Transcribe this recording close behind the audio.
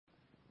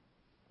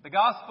The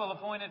gospel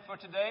appointed for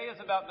today is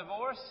about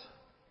divorce.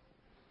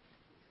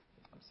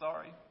 I'm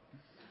sorry.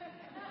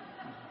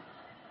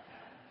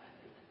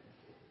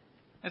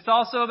 It's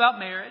also about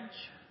marriage.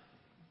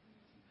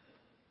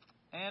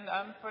 And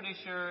I'm pretty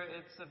sure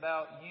it's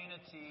about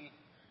unity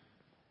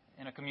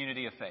in a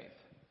community of faith.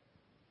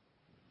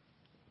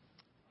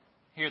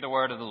 Hear the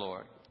word of the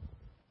Lord.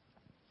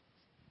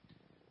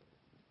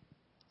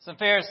 Some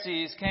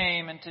Pharisees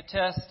came, and to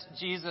test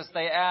Jesus,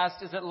 they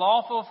asked, "Is it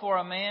lawful for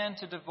a man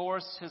to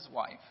divorce his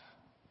wife?"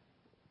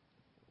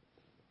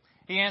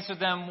 He answered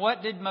them,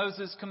 "What did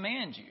Moses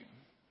command you?"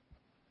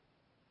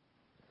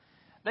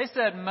 They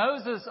said,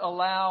 "Moses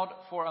allowed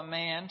for a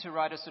man to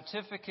write a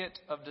certificate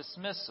of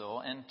dismissal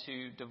and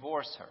to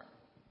divorce her."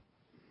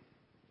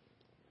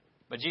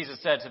 But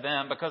Jesus said to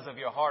them, "Because of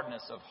your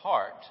hardness of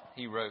heart,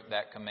 he wrote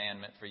that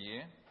commandment for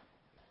you.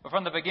 But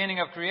from the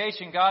beginning of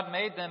creation, God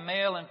made them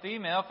male and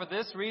female. For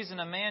this reason,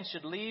 a man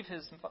should leave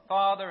his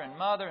father and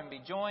mother and be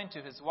joined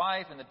to his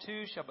wife, and the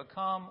two shall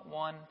become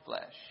one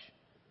flesh.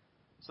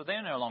 So they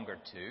are no longer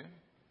two,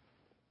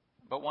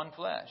 but one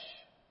flesh.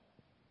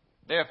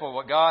 Therefore,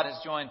 what God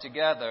has joined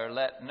together,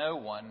 let no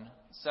one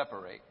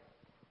separate."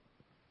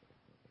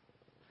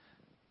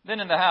 Then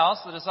in the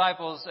house, the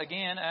disciples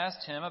again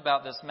asked him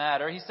about this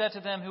matter. He said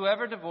to them,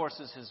 "Whoever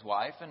divorces his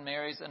wife and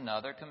marries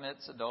another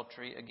commits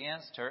adultery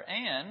against her.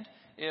 And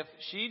if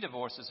she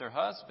divorces her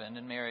husband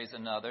and marries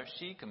another,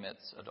 she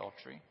commits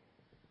adultery."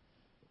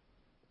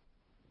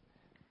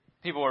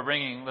 People were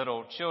bringing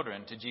little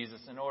children to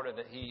Jesus in order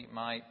that he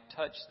might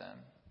touch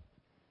them.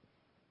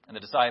 And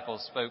the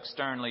disciples spoke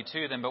sternly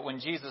to them. But when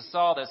Jesus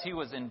saw this, he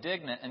was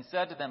indignant and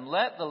said to them,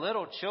 "Let the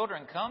little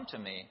children come to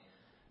me.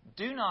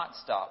 Do not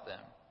stop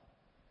them.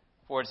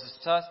 For it is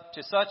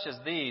to such as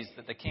these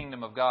that the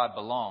kingdom of God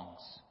belongs.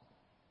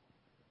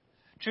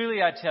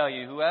 Truly I tell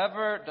you,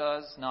 whoever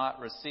does not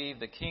receive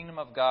the kingdom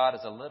of God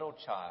as a little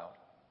child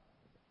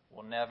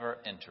will never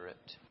enter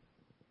it."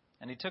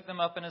 And he took them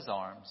up in his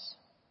arms,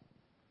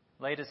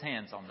 laid his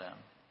hands on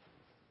them,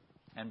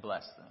 and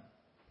blessed them.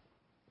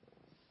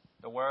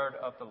 The word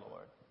of the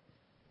Lord.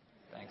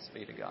 Thanks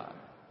be to God.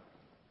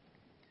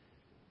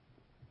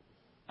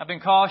 I've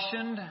been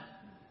cautioned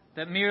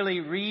that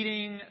merely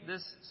reading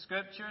this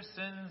scripture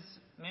sends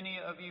many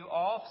of you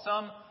off,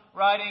 some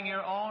writing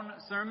your own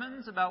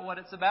sermons about what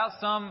it's about,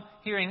 some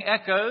hearing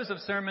echoes of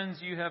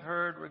sermons you have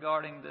heard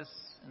regarding this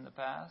in the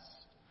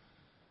past.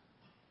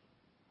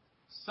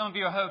 Some of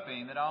you are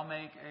hoping that I'll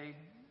make a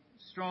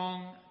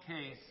strong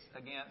case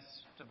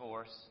against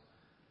divorce,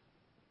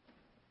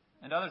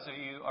 and others of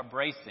you are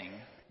bracing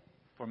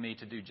for me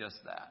to do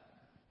just that.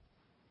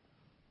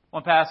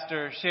 One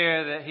pastor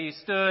shared that he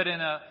stood in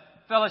a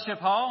fellowship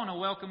hall on a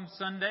welcome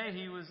Sunday.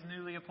 He was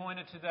newly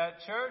appointed to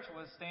that church,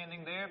 was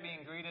standing there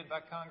being greeted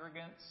by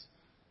congregants.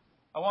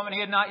 A woman he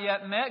had not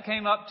yet met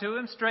came up to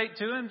him, straight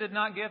to him, did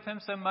not give him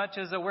so much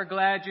as a "We're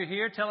glad you're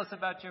here. Tell us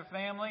about your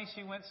family."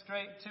 She went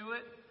straight to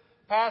it.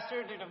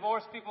 "Pastor, do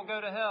divorced people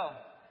go to hell?"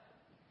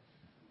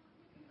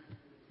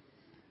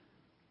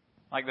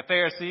 Like the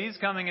Pharisees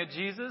coming at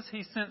Jesus,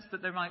 he sensed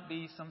that there might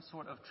be some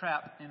sort of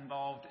trap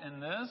involved in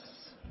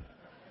this.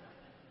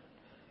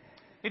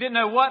 He didn't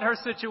know what her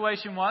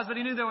situation was, but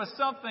he knew there was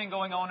something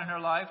going on in her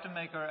life to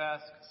make her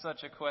ask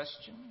such a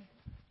question.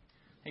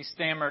 He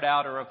stammered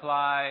out a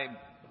reply,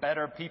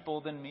 "Better people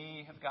than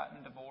me have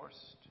gotten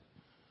divorced,"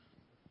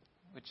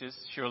 which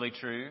is surely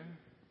true,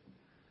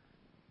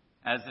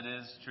 as it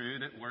is true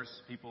that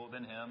worse people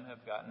than him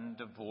have gotten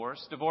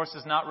divorced. Divorce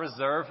is not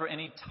reserved for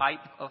any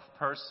type of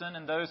person,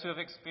 and those who have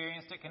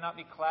experienced it cannot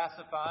be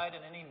classified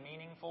in any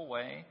meaningful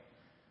way.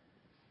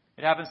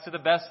 It happens to the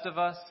best of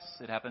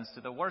us. It happens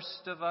to the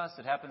worst of us.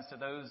 It happens to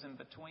those in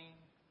between.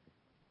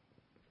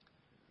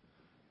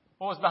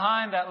 What was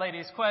behind that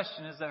lady's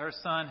question is that her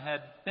son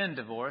had been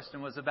divorced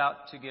and was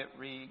about to get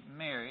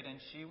remarried, and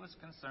she was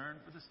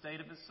concerned for the state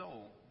of his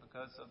soul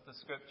because of the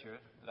scripture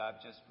that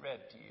I've just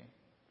read to you.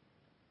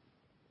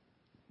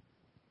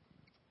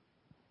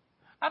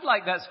 I'd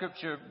like that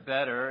scripture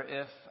better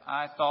if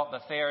I thought the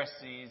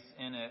Pharisees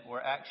in it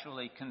were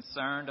actually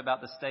concerned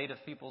about the state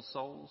of people's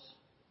souls.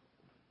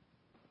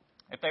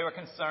 If they were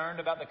concerned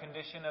about the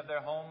condition of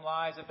their home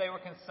lives, if they were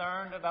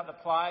concerned about the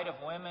plight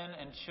of women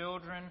and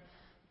children.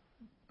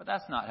 But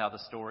that's not how the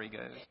story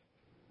goes.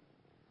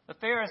 The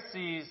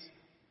Pharisees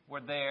were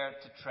there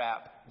to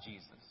trap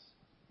Jesus.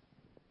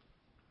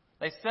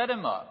 They set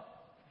him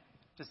up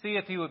to see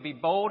if he would be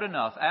bold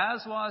enough,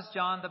 as was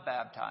John the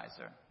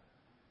Baptizer,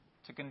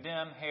 to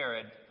condemn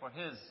Herod for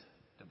his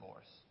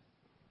divorce.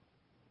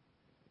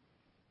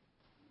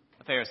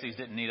 The Pharisees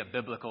didn't need a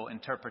biblical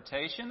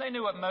interpretation. They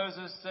knew what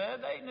Moses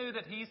said. They knew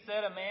that he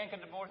said a man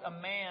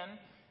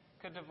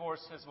could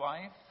divorce his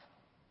wife.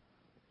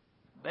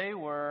 They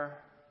were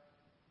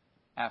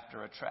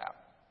after a trap.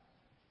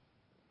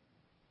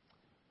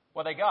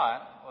 What they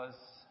got was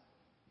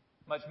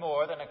much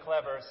more than a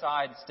clever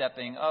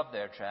sidestepping of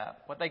their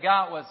trap. What they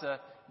got was a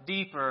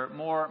deeper,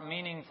 more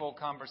meaningful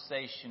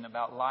conversation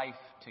about life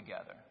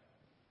together.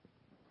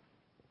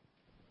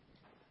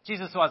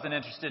 Jesus wasn't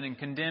interested in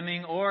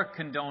condemning or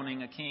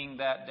condoning a king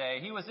that day.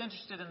 He was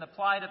interested in the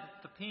plight of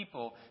the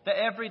people, the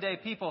everyday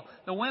people,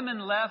 the women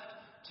left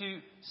to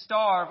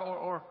starve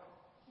or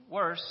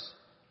worse,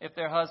 if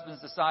their husbands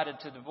decided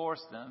to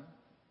divorce them,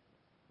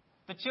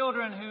 the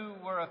children who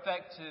were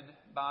affected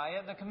by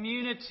it, the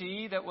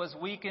community that was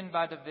weakened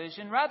by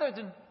division. Rather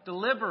than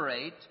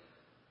deliberate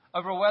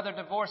over whether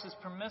divorce is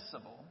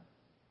permissible,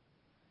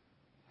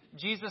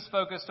 Jesus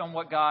focused on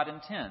what God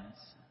intends.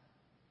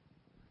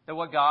 That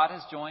what God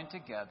has joined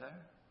together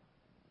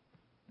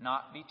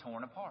not be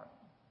torn apart.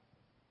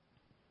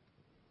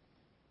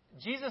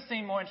 Jesus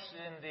seemed more interested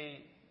in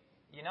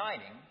the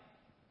uniting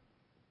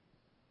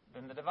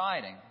than the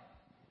dividing.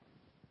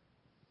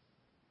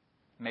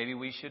 Maybe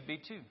we should be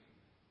too.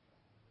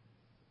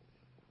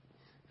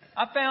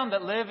 I found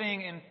that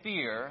living in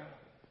fear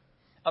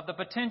of the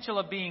potential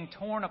of being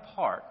torn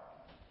apart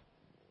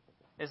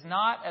is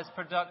not as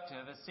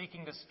productive as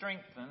seeking to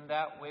strengthen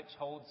that which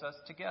holds us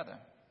together.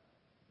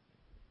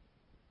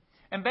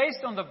 And based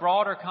on the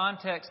broader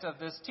context of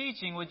this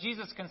teaching, with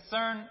Jesus'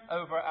 concern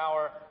over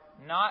our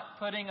not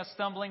putting a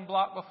stumbling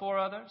block before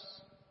others,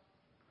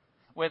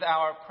 with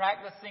our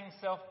practicing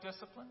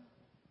self-discipline,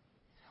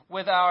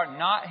 with our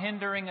not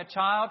hindering a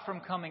child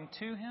from coming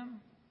to Him,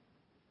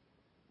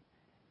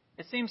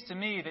 it seems to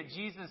me that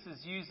Jesus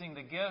is using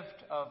the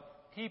gift of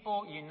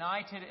people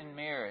united in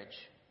marriage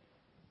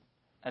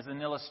as an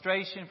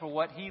illustration for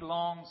what He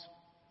longs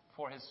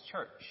for His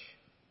church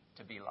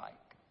to be like.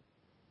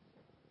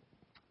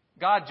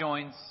 God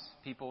joins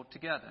people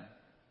together.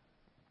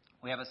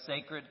 We have a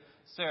sacred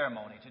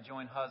ceremony to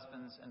join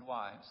husbands and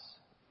wives.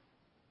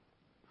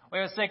 We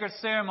have a sacred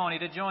ceremony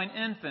to join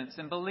infants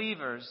and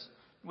believers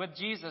with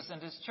Jesus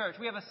and His church.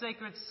 We have a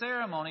sacred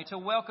ceremony to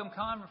welcome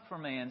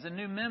confirmands and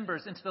new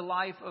members into the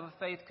life of a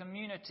faith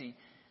community.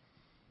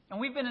 And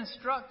we've been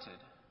instructed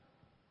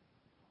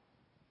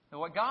that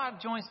what God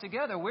joins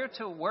together, we're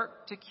to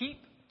work to keep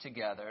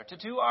together, to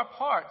do our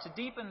part, to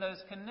deepen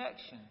those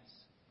connections,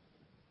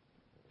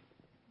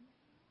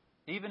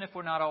 even if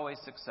we're not always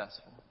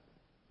successful.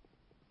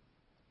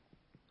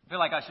 I feel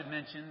like I should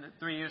mention that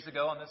 3 years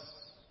ago on this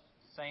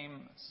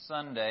same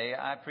Sunday,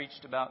 I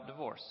preached about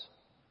divorce.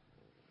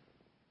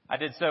 I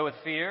did so with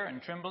fear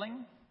and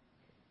trembling.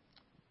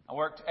 I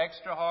worked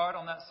extra hard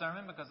on that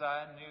sermon because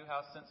I knew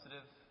how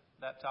sensitive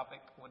that topic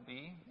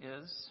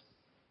is.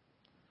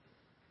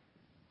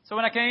 So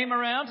when I came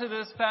around to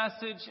this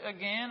passage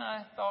again,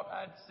 I thought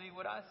I'd see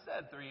what I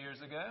said 3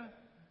 years ago.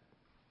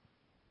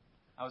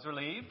 I was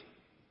relieved.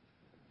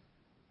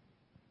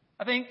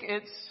 I think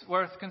it's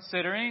worth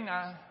considering.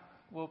 I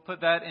will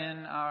put that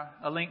in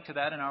a link to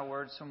that in our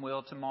Words from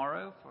Will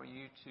tomorrow for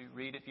you to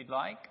read if you'd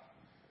like.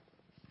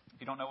 If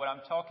you don't know what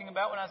I'm talking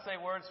about when I say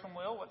Words from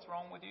Will, what's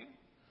wrong with you?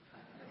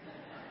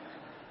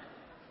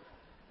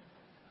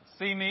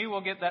 See me,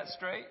 we'll get that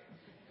straight.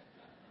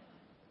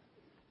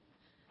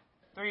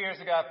 3 years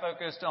ago, I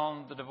focused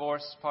on the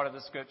divorce part of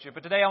the Scripture,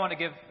 but today I want to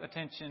give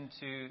attention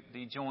to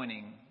the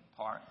joining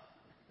part.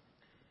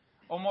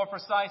 Or more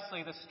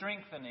precisely, the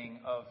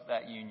strengthening of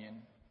that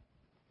union.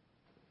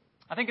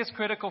 I think it's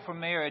critical for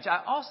marriage.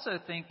 I also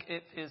think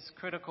it is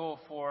critical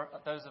for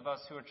those of us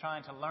who are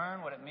trying to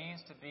learn what it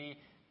means to be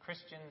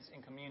Christians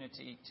in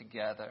community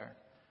together.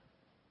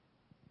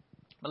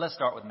 But let's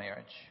start with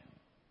marriage.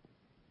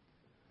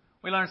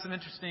 We learned some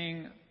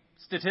interesting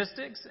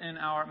statistics in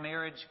our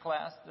marriage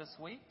class this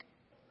week.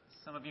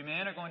 Some of you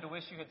men are going to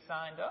wish you had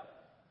signed up.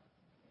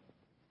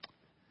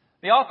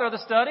 The author of the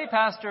study,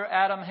 Pastor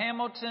Adam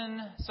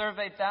Hamilton,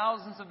 surveyed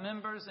thousands of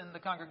members in the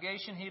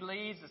congregation he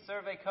leads. The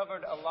survey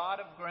covered a lot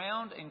of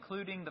ground,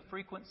 including the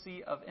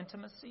frequency of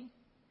intimacy.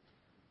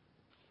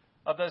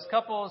 Of those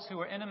couples who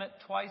were intimate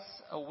twice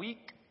a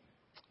week,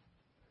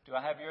 do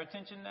I have your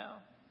attention now?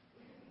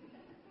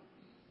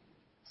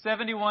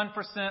 71%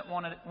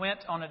 went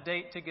on a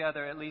date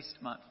together at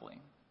least monthly.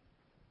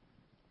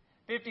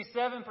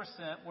 57%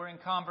 were in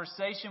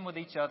conversation with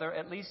each other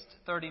at least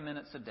 30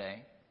 minutes a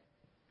day.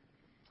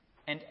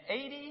 And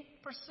 80%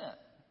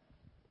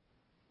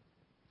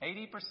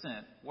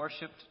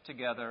 worshiped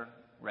together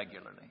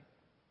regularly.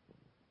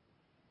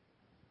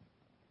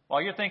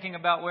 While you're thinking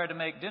about where to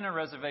make dinner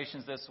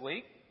reservations this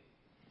week,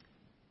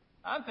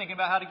 I'm thinking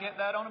about how to get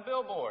that on a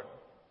billboard.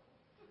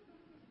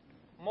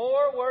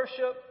 More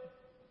worship,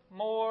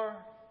 more.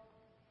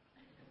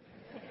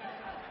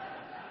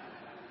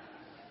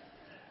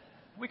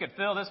 We could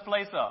fill this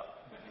place up.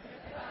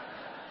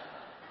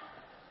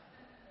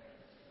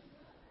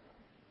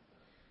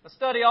 The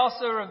study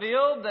also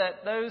revealed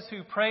that those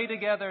who pray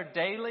together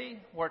daily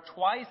were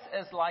twice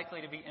as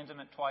likely to be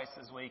intimate twice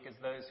a week as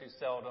those who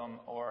seldom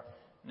or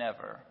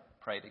never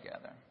pray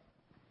together.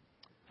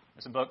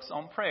 There's some books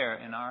on prayer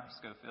in our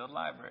Schofield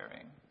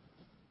library.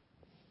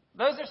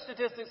 Those are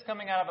statistics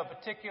coming out of a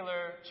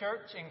particular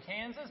church in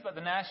Kansas, but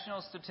the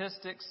national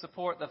statistics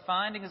support the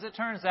finding. As it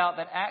turns out,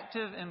 that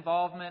active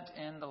involvement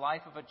in the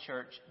life of a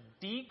church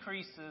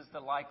decreases the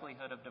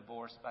likelihood of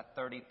divorce by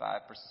 35%.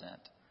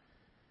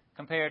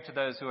 Compared to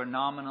those who are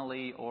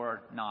nominally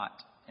or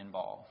not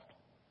involved.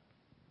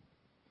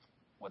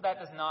 What that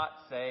does not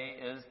say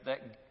is that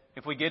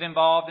if we get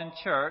involved in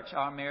church,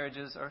 our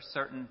marriages are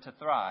certain to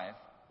thrive.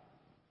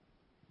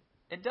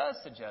 It does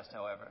suggest,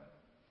 however,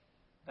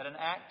 that an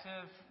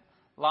active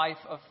life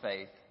of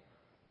faith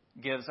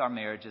gives our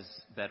marriages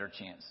better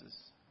chances.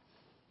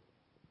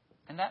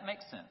 And that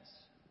makes sense.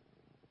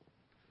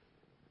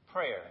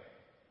 Prayer,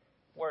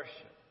 worship,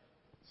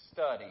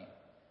 study,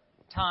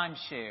 time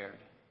shared.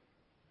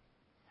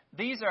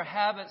 These are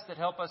habits that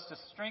help us to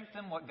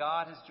strengthen what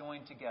God has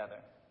joined together.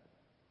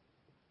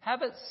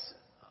 Habits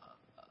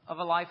of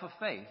a life of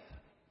faith.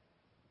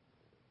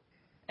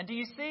 And do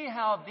you see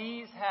how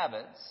these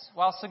habits,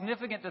 while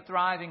significant to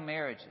thriving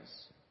marriages,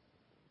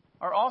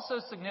 are also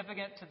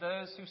significant to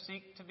those who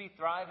seek to be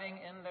thriving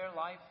in their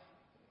life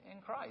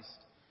in Christ,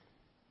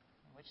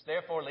 which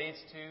therefore leads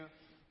to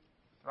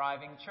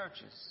thriving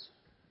churches?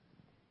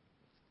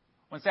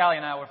 When Sally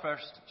and I were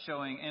first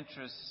showing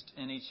interest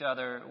in each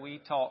other, we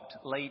talked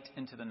late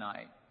into the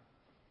night.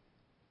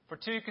 For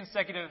 2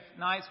 consecutive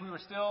nights, we were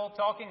still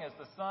talking as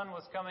the sun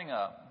was coming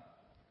up.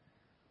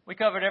 We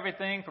covered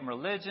everything from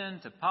religion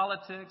to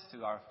politics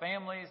to our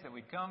families that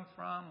we'd come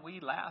from. We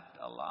laughed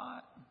a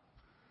lot.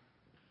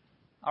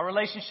 Our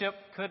relationship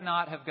could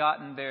not have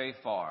gotten very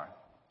far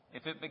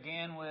if it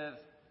began with,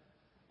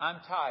 "I'm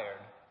tired.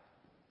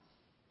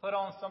 Put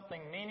on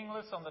something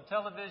meaningless on the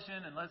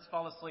television and let's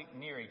fall asleep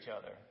near each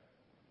other."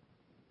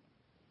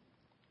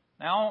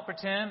 Now, I won't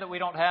pretend that we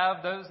don't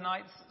have those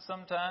nights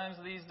sometimes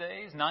these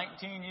days.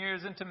 19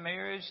 years into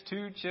marriage,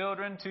 2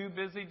 children, 2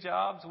 busy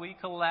jobs, we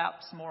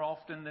collapse more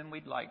often than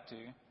we'd like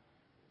to.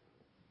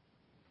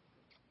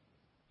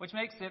 Which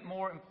makes it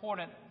more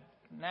important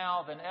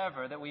now than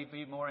ever that we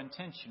be more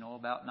intentional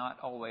about not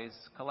always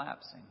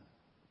collapsing.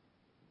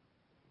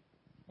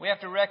 We have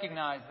to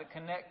recognize that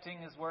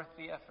connecting is worth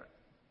the effort.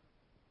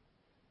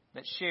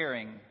 That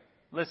sharing,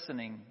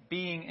 listening,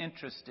 being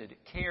interested,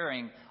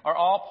 caring are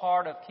all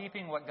part of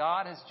keeping what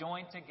God has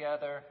joined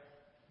together.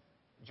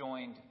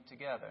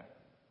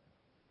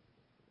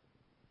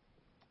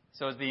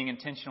 So is being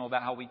intentional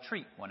about how we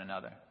treat one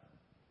another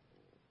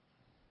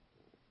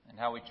and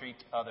how we treat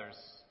others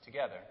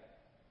together.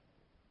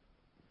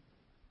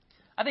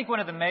 I think one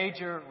of the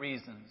major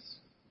reasons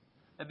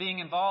that being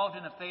involved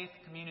in a faith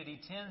community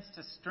tends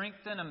to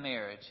strengthen a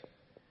marriage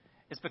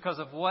is because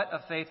of what a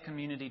faith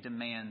community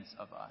demands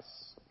of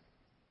us.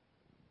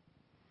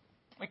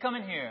 We come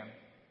in here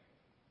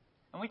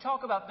and we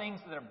talk about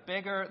things that are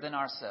bigger than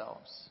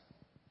ourselves.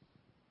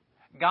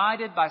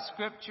 Guided by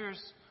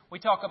scriptures, we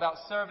talk about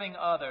serving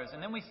others,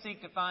 and then we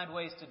seek to find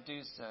ways to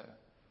do so.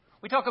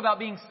 We talk about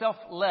being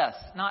selfless,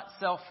 not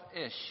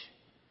selfish.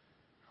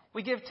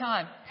 We give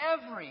time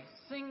every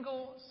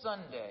single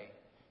Sunday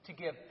to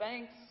give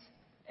thanks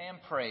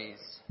and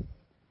praise.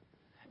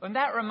 And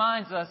that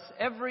reminds us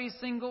every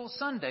single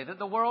Sunday that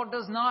the world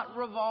does not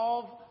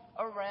revolve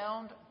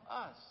around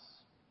us.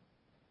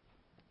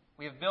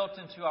 We have built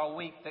into our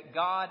week that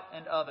God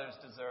and others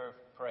deserve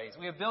praise.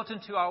 We have built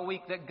into our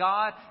week that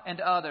God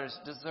and others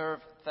deserve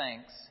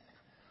thanks.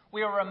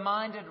 We are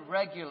reminded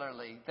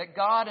regularly that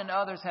God and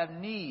others have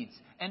needs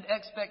and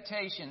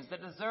expectations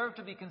that deserve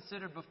to be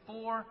considered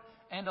before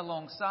and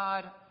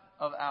alongside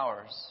of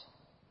ours.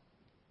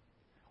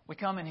 We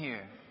come in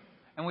here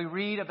and we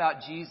read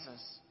about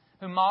Jesus,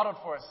 who modeled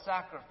for us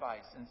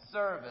sacrifice and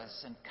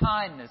service and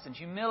kindness and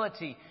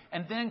humility,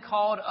 and then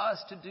called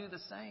us to do the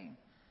same.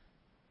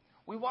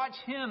 We watch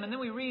him and then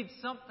we read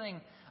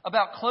something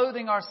about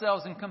clothing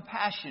ourselves in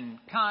compassion,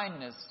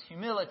 kindness,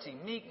 humility,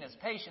 meekness,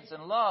 patience,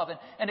 and love,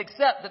 and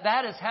accept that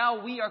that is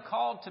how we are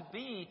called to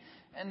be.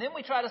 And then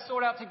we try to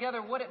sort out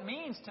together what it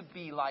means to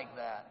be like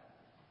that.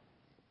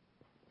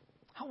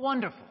 How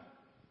wonderful.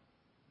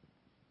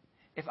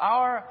 If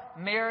our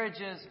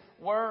marriages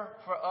were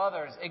for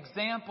others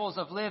examples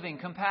of living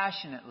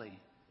compassionately,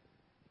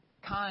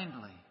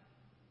 kindly,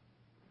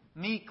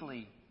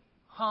 meekly,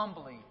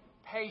 humbly,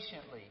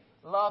 patiently,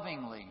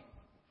 lovingly,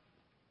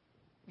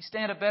 we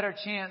stand a better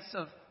chance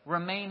of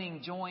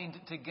remaining joined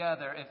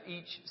together if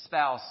each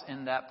spouse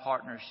in that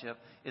partnership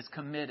is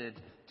committed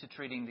to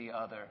treating the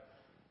other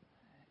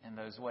in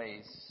those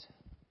ways.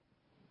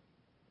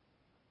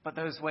 But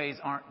those ways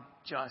aren't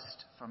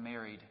just for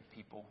married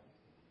people.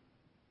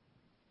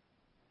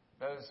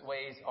 Those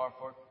ways are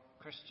for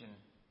Christian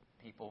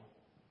people.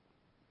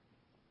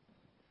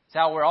 It's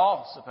how we're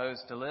all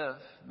supposed to live,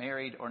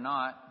 married or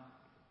not.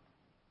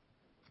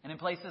 And in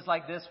places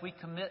like this, we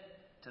commit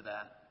to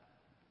that.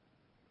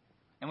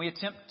 And we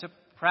attempt to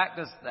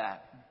practice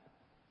that.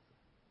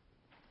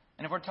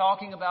 And if we're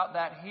talking about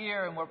that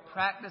here and we're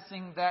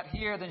practicing that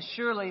here, then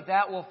surely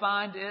that will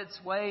find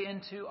its way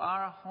into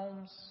our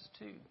homes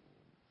too.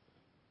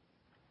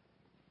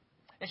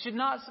 It should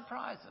not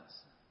surprise us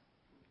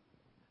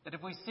that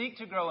if we seek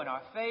to grow in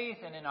our faith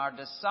and in our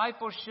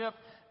discipleship,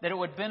 that it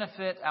would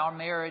benefit our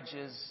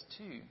marriages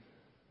too.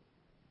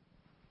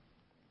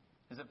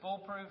 Is it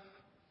foolproof?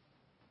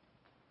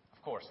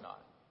 Of course not.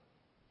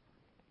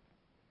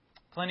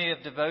 Plenty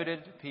of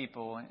devoted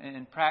people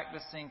and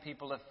practicing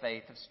people of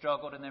faith have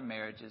struggled in their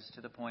marriages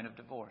to the point of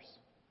divorce.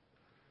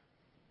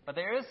 But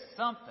there is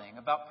something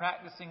about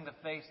practicing the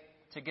faith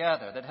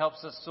together that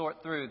helps us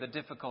sort through the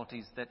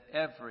difficulties that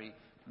every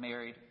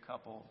married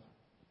couple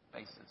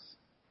faces.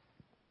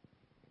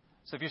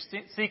 So if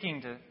you're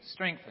seeking to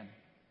strengthen,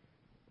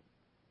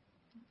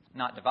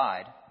 not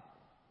divide,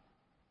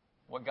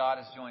 what God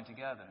has joined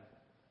together,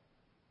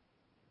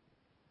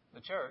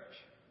 the church,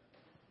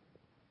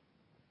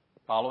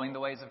 following the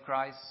ways of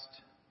Christ,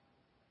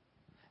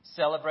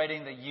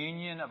 celebrating the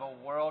union of a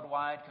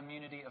worldwide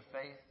community of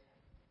faith,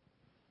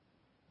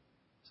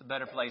 it's a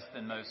better place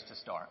than most to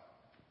start.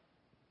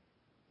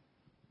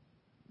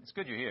 It's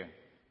good you're here.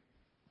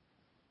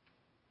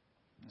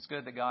 It's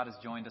good that God has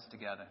joined us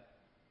together.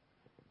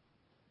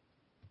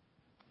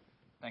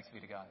 Thanks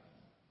be to God.